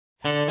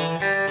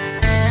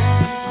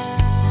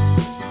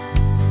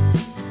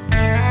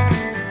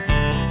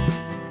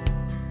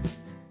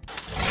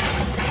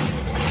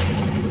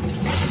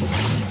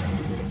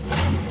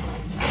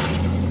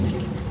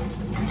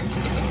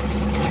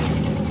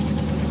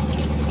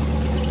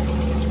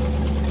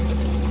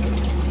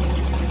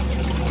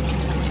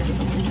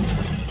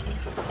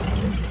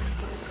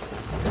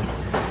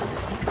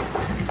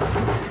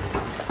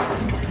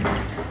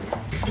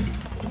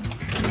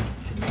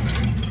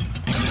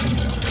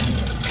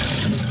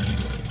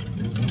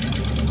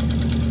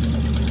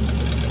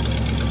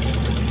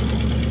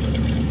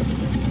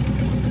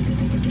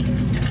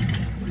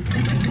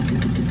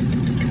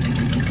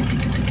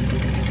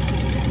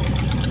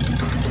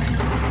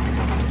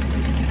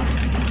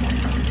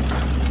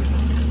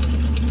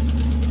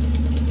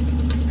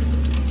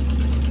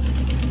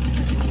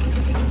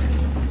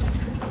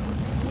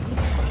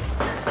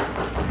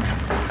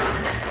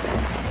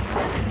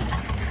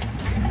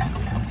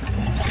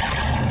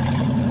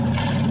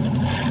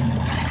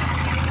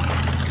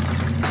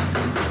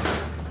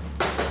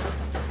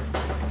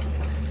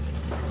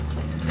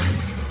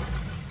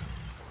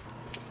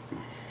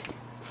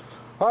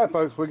Alright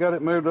folks, we got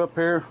it moved up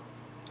here.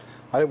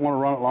 I didn't want to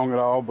run it long at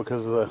all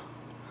because of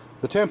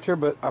the temperature,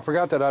 but I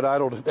forgot that I'd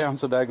idled it down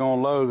so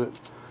daggone low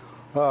that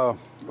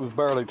it was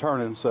barely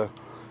turning, so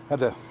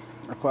I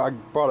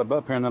brought it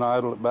up here and then I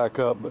idled it back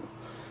up. But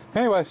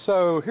anyway,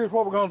 so here's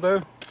what we're going to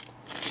do.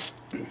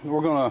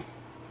 I'm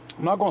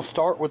not going to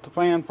start with the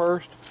fan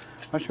first.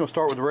 I'm just going to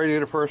start with the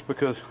radiator first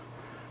because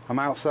I'm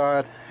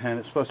outside and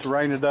it's supposed to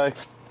rain today.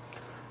 If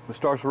it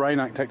starts to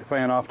rain, I can take the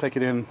fan off, take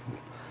it in,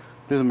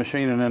 do the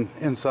machine, and then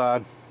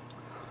inside.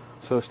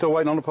 So still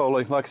waiting on the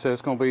pulley. Like I said,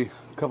 it's going to be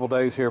a couple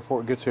days here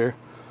before it gets here,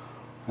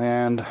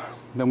 and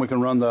then we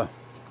can run the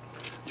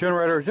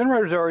generator.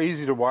 Generators are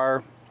easy to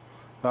wire.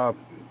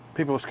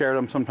 People are scared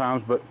of them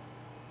sometimes, but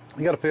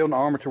you got a field and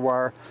armature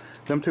wire.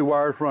 Them two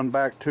wires run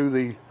back to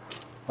the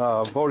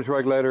voltage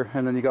regulator,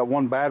 and then you got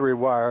one battery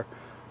wire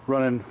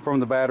running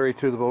from the battery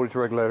to the voltage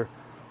regulator.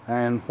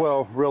 And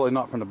well, really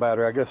not from the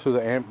battery, I guess through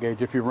the amp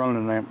gauge if you're running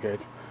an amp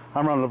gauge.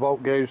 I'm running a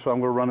volt gauge, so I'm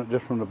going to run it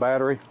just from the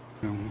battery.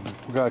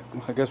 I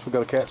guess we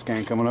got a CAT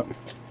scan coming up,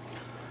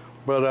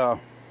 but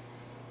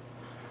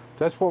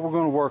that's what we're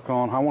going to work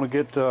on. I want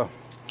to get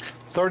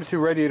 32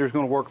 radiator is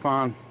going to work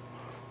fine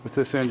with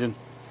this engine.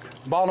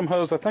 Bottom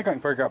hose, I think I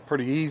can figure out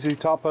pretty easy.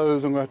 Top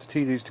hose, I'm going to have to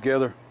tee these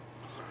together.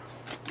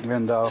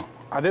 And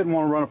I didn't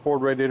want to run a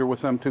Ford radiator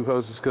with them two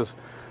hoses because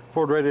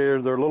Ford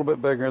radiator, they're a little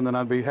bit bigger, and then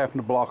I'd be having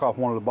to block off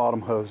one of the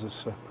bottom hoses.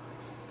 So,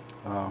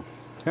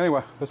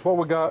 anyway, that's what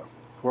we got,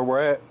 where we're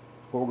at,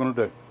 what we're going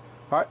to do.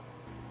 All right.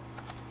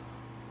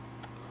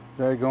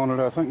 Daggone it,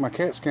 I think my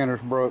CAT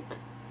scanner's broke.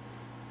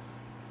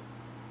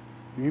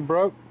 You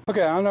broke?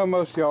 Okay, I know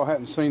most of y'all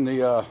hadn't seen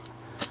the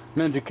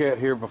Ninja Cat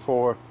here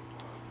before,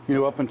 you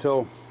know, up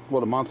until,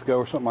 what, a month ago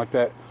or something like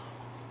that.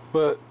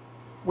 But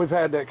we've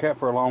had that cat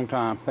for a long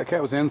time. That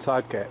cat was an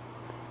inside cat.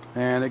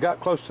 And it got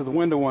close to the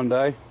window one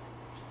day,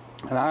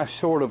 and I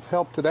sort of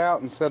helped it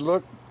out and said,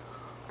 look,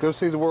 go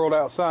see the world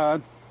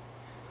outside.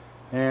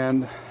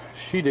 And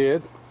she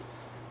did.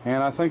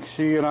 And I think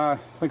she and I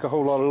think a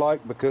whole lot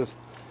alike because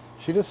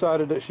she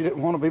decided that she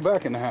didn't want to be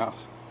back in the house.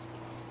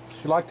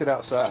 She liked it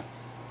outside.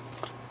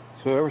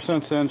 So ever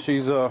since then,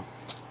 she's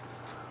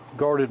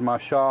guarded my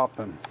shop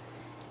and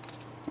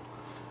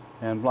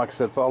like I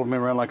said, followed me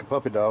around like a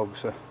puppy dog.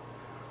 So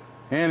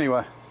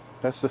anyway,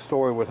 that's the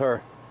story with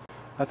her.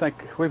 I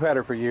think we've had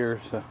her for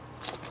years.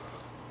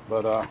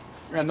 But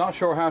I'm not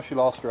sure how she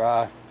lost her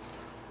eye.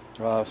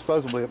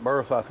 Supposedly at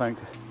birth, I think.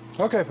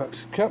 Okay, folks,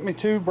 cut me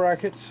 2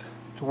 brackets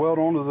to weld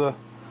onto the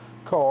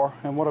car,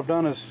 and what I've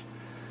done is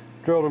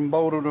drilled and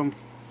bolted them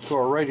to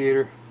our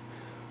radiator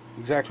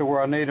exactly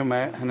where I need them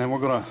at, and then we're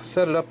going to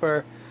set it up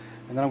there,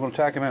 and then I'm going to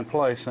tack them in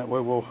place, and that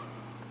way we'll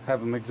have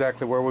them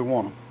exactly where we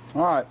want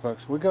them. Alright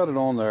folks, we got it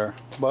on there,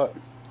 but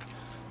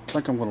I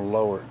think I'm going to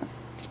lower it.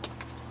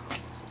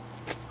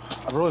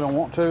 I really don't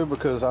want to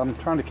because I'm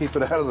trying to keep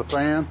it out of the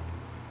fan.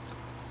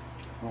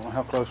 I don't know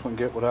how close we can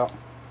get without,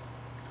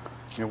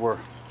 you know, we're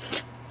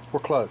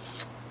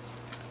close.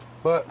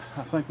 But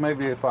I think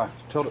maybe if I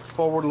tilt it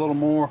forward a little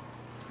more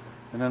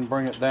and then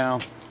bring it down,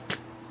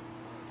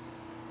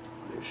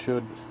 it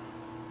should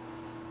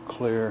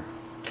clear.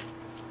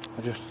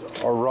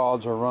 Our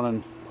rods are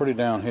running pretty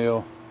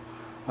downhill.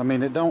 I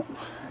mean, it don't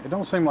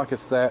seem like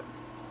it's that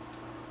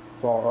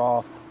far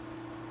off,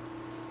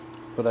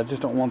 but I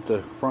just don't want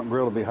the front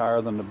grille to be higher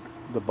than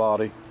the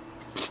body.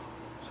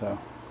 So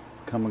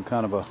coming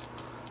kind of a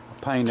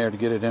pain there to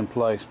get it in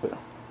place, but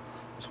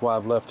that's why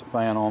I've left the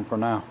fan on for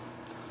now.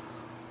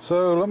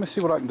 So let me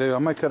see what I can do. I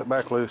may cut it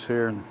back loose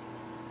here and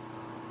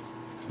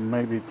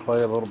maybe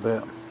play a little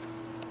bit.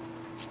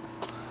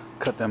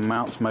 Cut them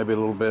mounts maybe a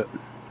little bit.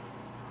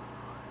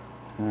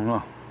 I don't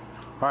know.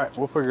 Alright,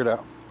 we'll figure it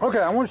out. Okay,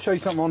 I want to show you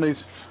something on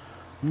these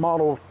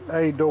Model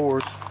A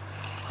doors.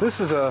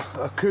 This is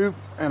a coupe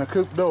and a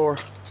coupe door.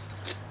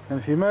 And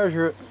if you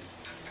measure it,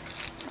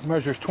 it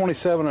measures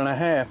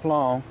 27.5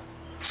 long.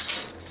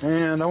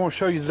 And I want to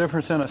show you the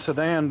difference in a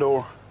sedan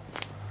door.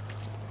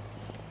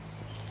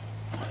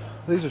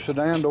 These are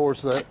sedan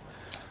doors that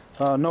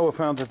Noah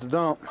found at the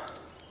dump,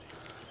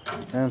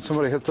 and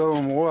somebody had thrown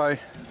them away,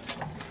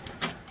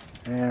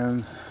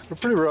 and they're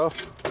pretty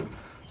rough.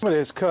 Somebody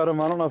has cut them.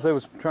 I don't know if they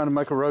was trying to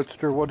make a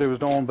roadster or what they was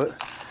doing, but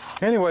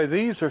anyway,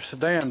 these are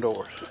sedan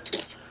doors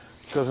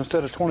because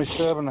instead of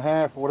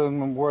 27.5, what of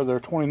them were, they're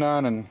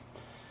 29, and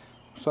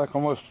it's like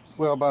almost,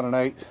 well, about an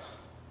 1/8,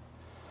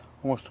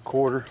 almost a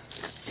quarter.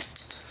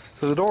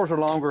 So the doors are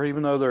longer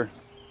even though they're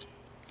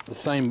the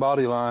same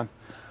body line.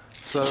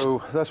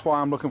 So that's why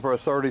I'm looking for a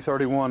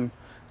 30-31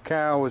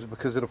 cow, is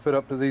because it'll fit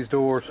up to these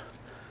doors.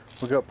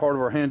 We got part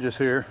of our hinges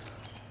here,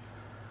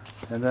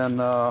 and then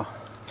that'll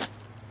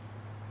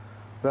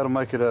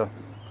make it a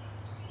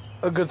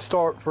good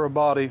start for a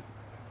body.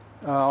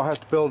 I'll have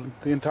to build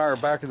the entire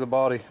back of the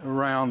body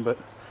around, but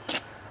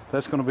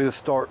that's going to be the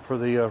start for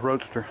the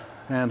roadster.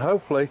 And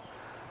hopefully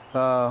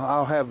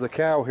I'll have the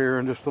cow here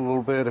in just a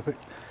little bit. If it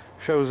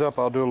shows up,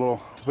 I'll do a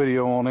little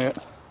video on it.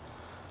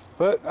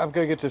 But I've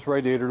got to get this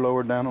radiator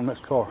lowered down on this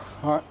car.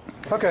 Alright,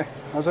 okay,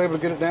 I was able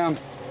to get it down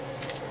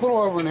a little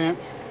over an inch,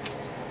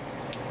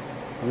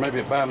 or maybe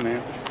about an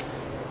inch.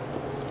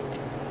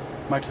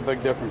 Makes a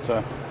big difference.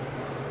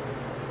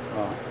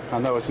 I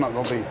know it's not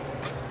going to be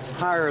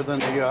higher than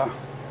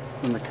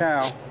the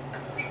cow.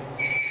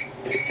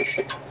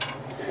 There's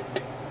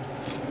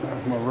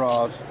my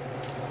rods.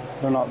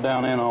 They're not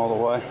down in all the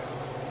way.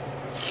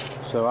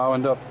 So I'll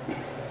end up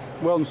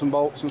welding some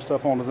bolts and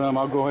stuff onto them.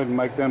 I'll go ahead and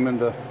make them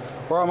into,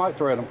 or I might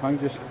thread them. I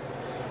can just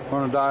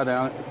run a die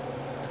down it.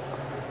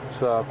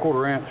 It's a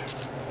 1/4 inch.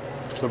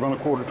 So run a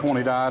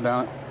 1/4-20 die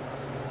down it.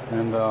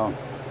 And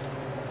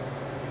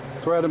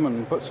thread them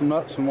and put some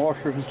nuts and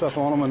washers and stuff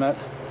on them, and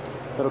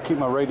that'll keep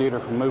my radiator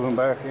from moving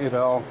back at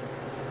all.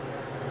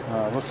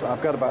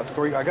 I've got about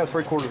I got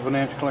 3/4 of an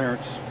inch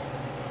clearance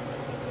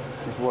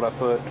is what I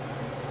put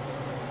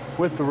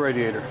with the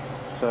radiator,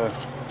 so I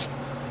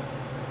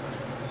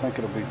think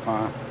it'll be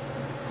fine.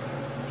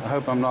 I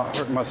hope I'm not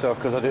hurting myself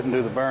because I didn't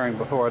do the bearing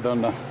before I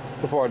done this,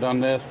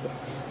 but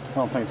I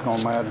don't think it's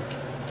gonna matter.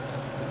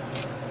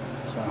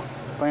 So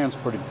the fan's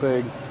pretty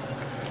big.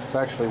 It's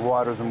actually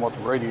wider than what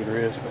the radiator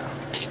is, but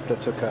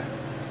that's okay.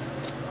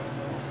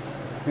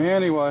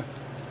 Anyway,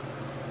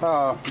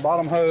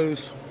 bottom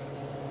hose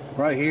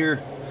right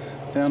here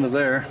down to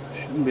there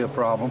shouldn't be a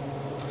problem.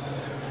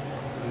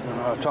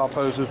 Top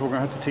hoses we're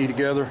gonna have to tee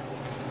together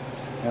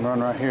and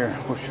run right here,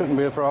 which shouldn't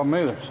be a problem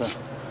either. So it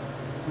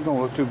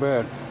don't look too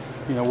bad.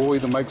 You know, we'll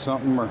either make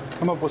something or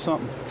come up with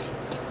something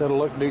that'll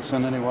look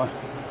decent anyway.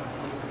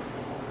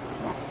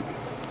 So,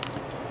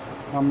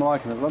 I'm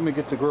liking it. Let me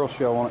get the grill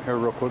shell on it here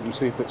real quick and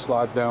see if it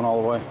slides down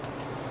all the way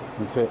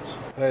and fits.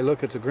 Hey,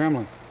 look, it's a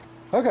gremlin.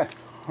 Okay,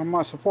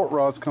 my support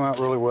rods come out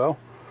really well.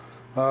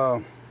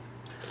 I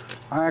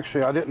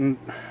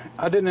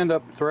didn't end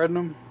up threading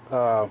them.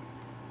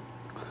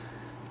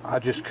 I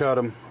just cut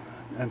them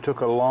and took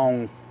a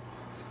long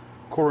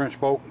 1/4 inch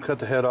bolt, cut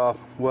the head off,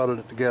 welded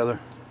it together,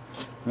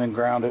 and then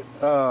ground it.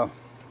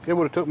 It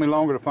would have took me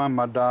longer to find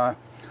my die.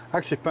 I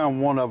actually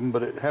found one of them,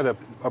 but it had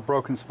a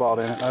broken spot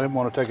in it. I didn't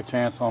want to take a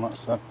chance on it.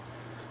 So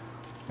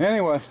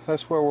anyway,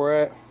 that's where we're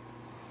at.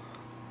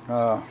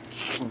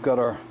 We've got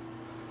our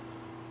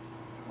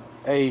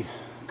A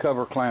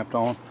cover clamped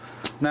on.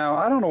 Now,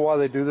 I don't know why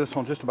they do this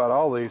on just about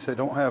all these. They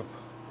don't have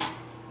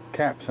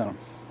caps in them.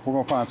 We're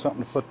going to find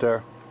something to put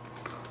there.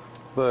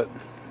 But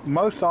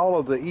most all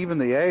of even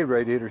the A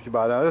radiators you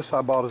buy, now this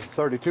I bought as a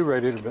 32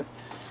 radiator, but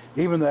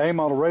even the A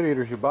model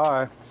radiators you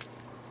buy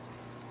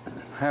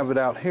have it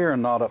out here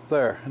and not up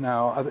there.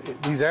 Now,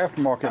 these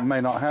aftermarket may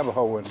not have a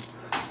hole in them.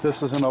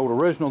 This is an old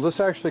original. This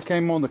actually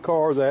came on the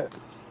car that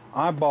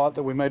I bought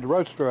that we made the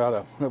Roadster out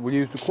of, that we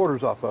used the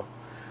quarters off of.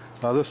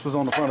 This was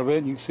on the front of it,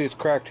 and you can see it's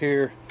cracked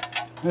here,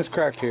 and it's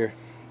cracked here,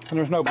 and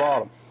there's no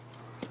bottom.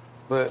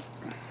 But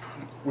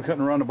we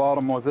couldn't run the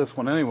bottom with this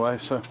one anyway,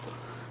 so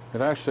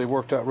it actually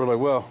worked out really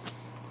well.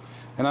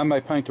 And I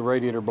may paint the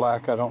radiator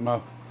black, I don't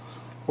know.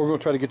 We're going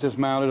to try to get this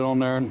mounted on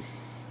there and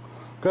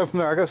go from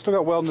there. I still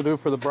got welding to do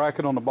for the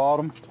bracket on the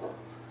bottom,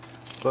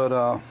 but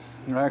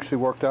it actually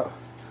worked out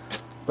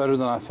better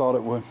than I thought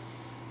it would.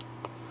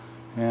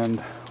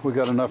 And we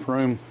got enough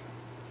room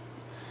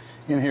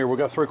in here. We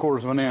got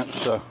 3/4 of an inch,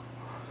 so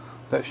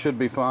that should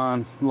be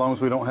fine as long as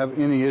we don't have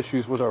any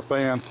issues with our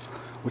fan,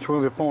 which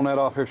we'll be pulling that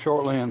off here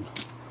shortly and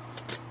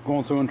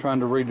going through and trying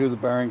to redo the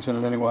bearings in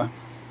it anyway.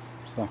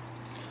 So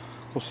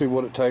we'll see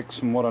what it takes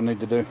and what I need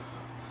to do.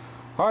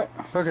 Alright,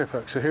 okay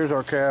folks, so here's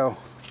our cow.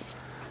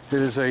 It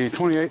is a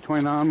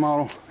 28-29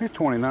 model. It's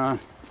 29.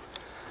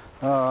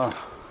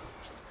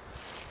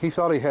 He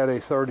thought he had a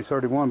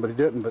 30-31, but he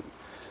didn't, but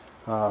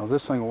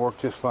this thing will work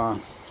just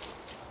fine.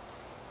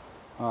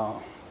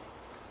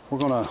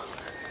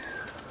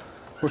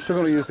 We're still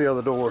going to use the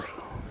other doors.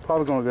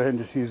 Probably going to go ahead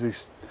and just use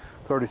these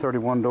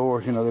 30-31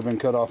 doors. You know, they've been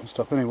cut off and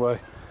stuff anyway.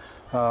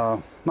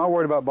 Not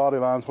worried about body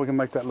lines. We can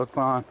make that look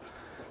fine.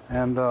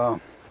 And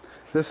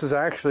this is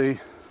actually,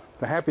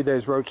 the Happy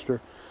Days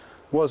Roadster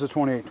was a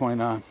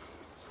 28-29.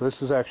 So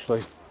this is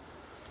actually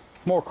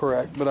more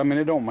correct. But I mean,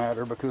 it don't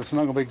matter because it's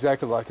not going to be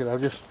exactly like it.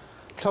 I've just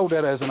told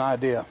that as an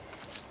idea.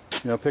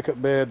 You know,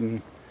 pickup bed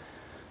and,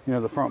 you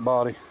know, the front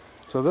body.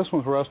 So this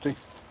one's rusty.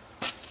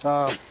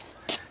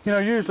 You know,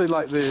 usually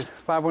like the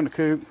 5-window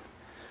coupe,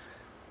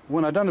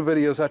 when I've done the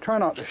videos, I try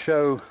not to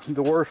show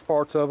the worst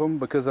parts of them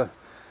because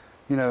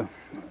you know,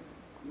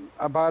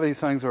 I buy these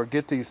things or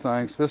get these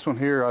things. This one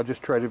here I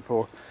just traded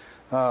for,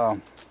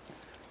 and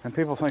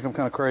people think I'm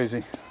kind of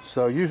crazy.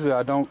 So usually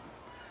I don't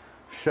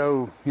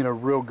show, you know,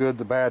 real good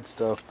the bad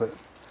stuff, but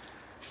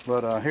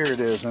here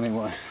it is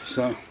anyway.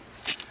 So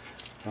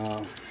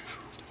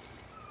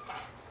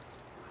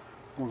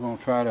we're going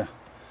to try to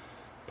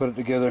put it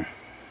together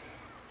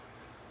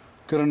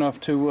good enough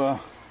to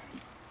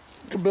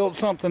build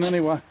something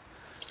anyway,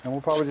 and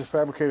we'll probably just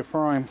fabricate a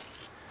frame.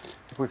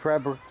 If we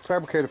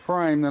fabricate a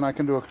frame, then I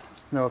can do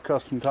a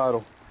custom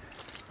title.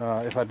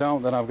 If I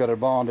don't, then I've got to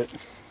bond it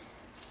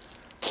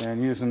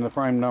and using the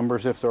frame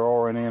numbers if there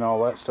are any and all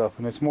that stuff,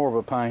 and it's more of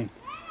a pain.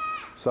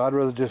 So I'd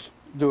rather just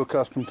do a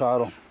custom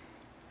title.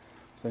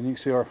 So you can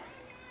see our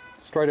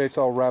straight 8's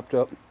all wrapped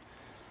up,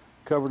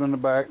 covered in the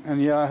back,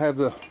 and yeah, I have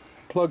the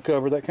plug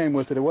cover that came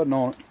with it. It wasn't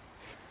on it,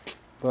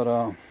 but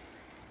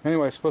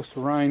anyway, it's supposed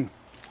to rain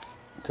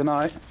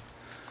tonight.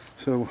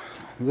 So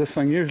this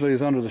thing usually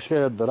is under the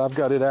shed, but I've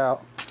got it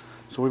out.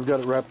 So we've got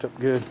it wrapped up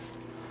good.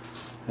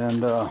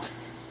 And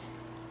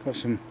got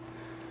some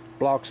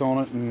blocks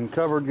on it and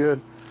covered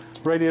good.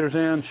 Radiator's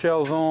in,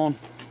 shell's on.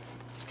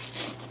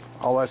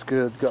 All that's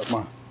good. Got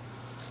my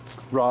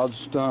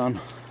rods done.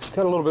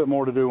 Got a little bit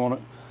more to do on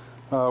it.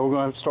 We're going to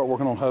have to start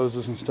working on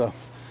hoses and stuff.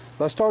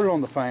 But I started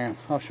on the fan.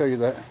 I'll show you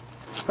that.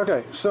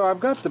 Okay, so I've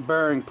got the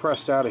bearing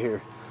pressed out of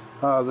here.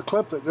 The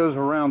clip that goes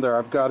around there,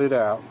 I've got it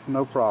out.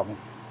 No problem.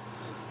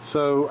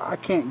 So I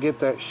can't get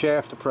that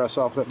shaft to press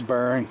off that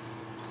bearing.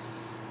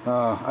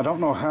 I don't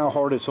know how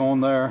hard it's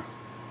on there.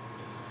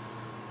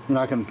 And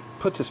I can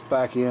put this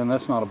back in.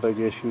 That's not a big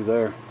issue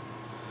there.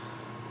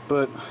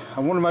 But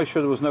I want to make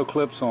sure there was no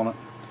clips on it.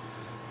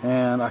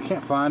 And I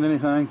can't find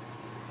anything.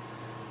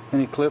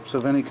 Any clips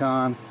of any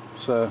kind.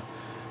 So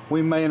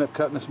we may end up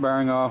cutting this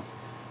bearing off.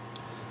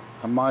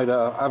 I might,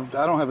 I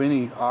don't have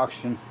any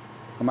oxygen.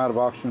 I'm out of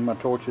oxygen in my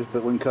torches,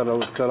 but we can cut it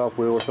with a cut-off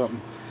wheel or something.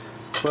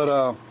 But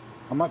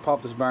I might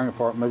pop this bearing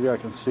apart. Maybe I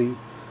can see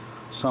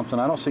something.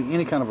 I don't see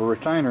any kind of a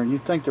retainer, and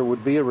you'd think there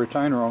would be a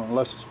retainer on it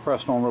unless it's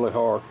pressed on really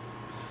hard.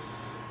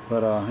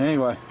 But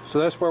anyway, so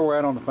that's where we're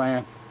at on the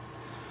fan.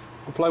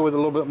 We'll play with it a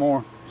little bit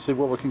more, see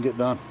what we can get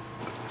done.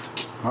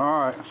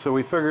 Alright, so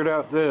we figured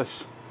out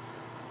this.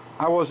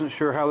 I wasn't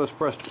sure how this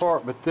pressed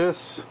apart, but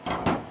this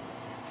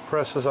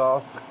presses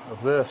off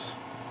of this,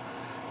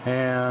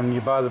 and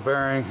you buy the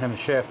bearing and the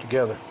shaft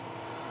together.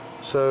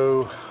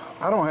 So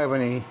I don't have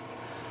any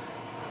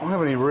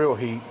real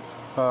heat.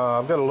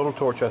 I've got a little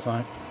torch, I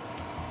think.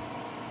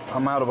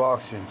 I'm out of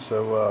oxygen,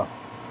 so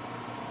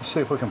let's see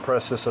if we can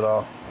press this at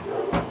all.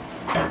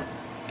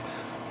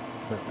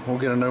 We'll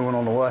get a new one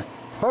on the way.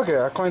 Okay,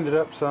 I cleaned it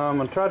up some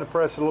and tried to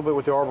press it a little bit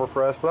with the arbor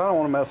press, but I don't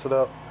want to mess it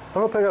up.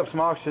 I'm gonna pick up some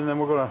oxygen, and then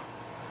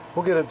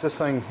we'll get this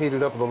thing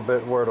heated up a little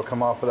bit where it'll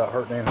come off without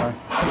hurting anything.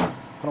 I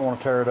don't want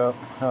to tear it up.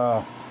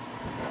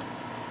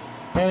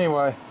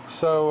 Anyway,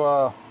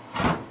 so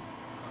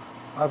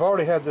I've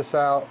already had this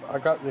out. I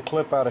got the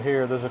clip out of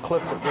here. There's a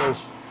clip that goes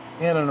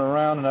in and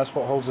around, and that's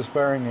what holds this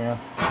bearing in.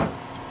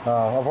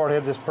 I've already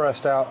had this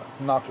pressed out,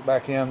 knocked it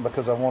back in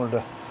because I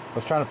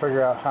was trying to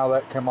figure out how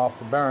that came off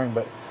the bearing,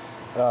 but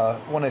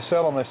when they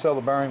sell them, they sell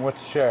the bearing with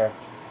the shaft.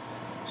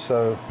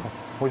 So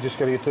we just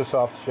got to get this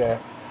off the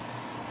shaft.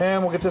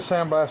 And we'll get this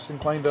sandblasted and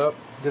cleaned up,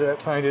 get that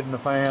painted in the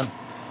fan,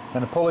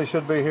 and the pulley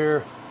should be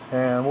here,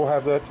 and we'll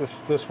have that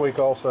this week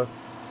also.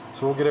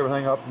 So we'll get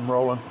everything up and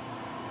rolling.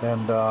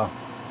 And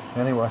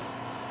anyway,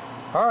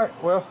 all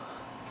right, well,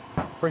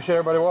 appreciate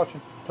everybody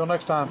watching. Till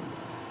next time,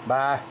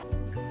 bye.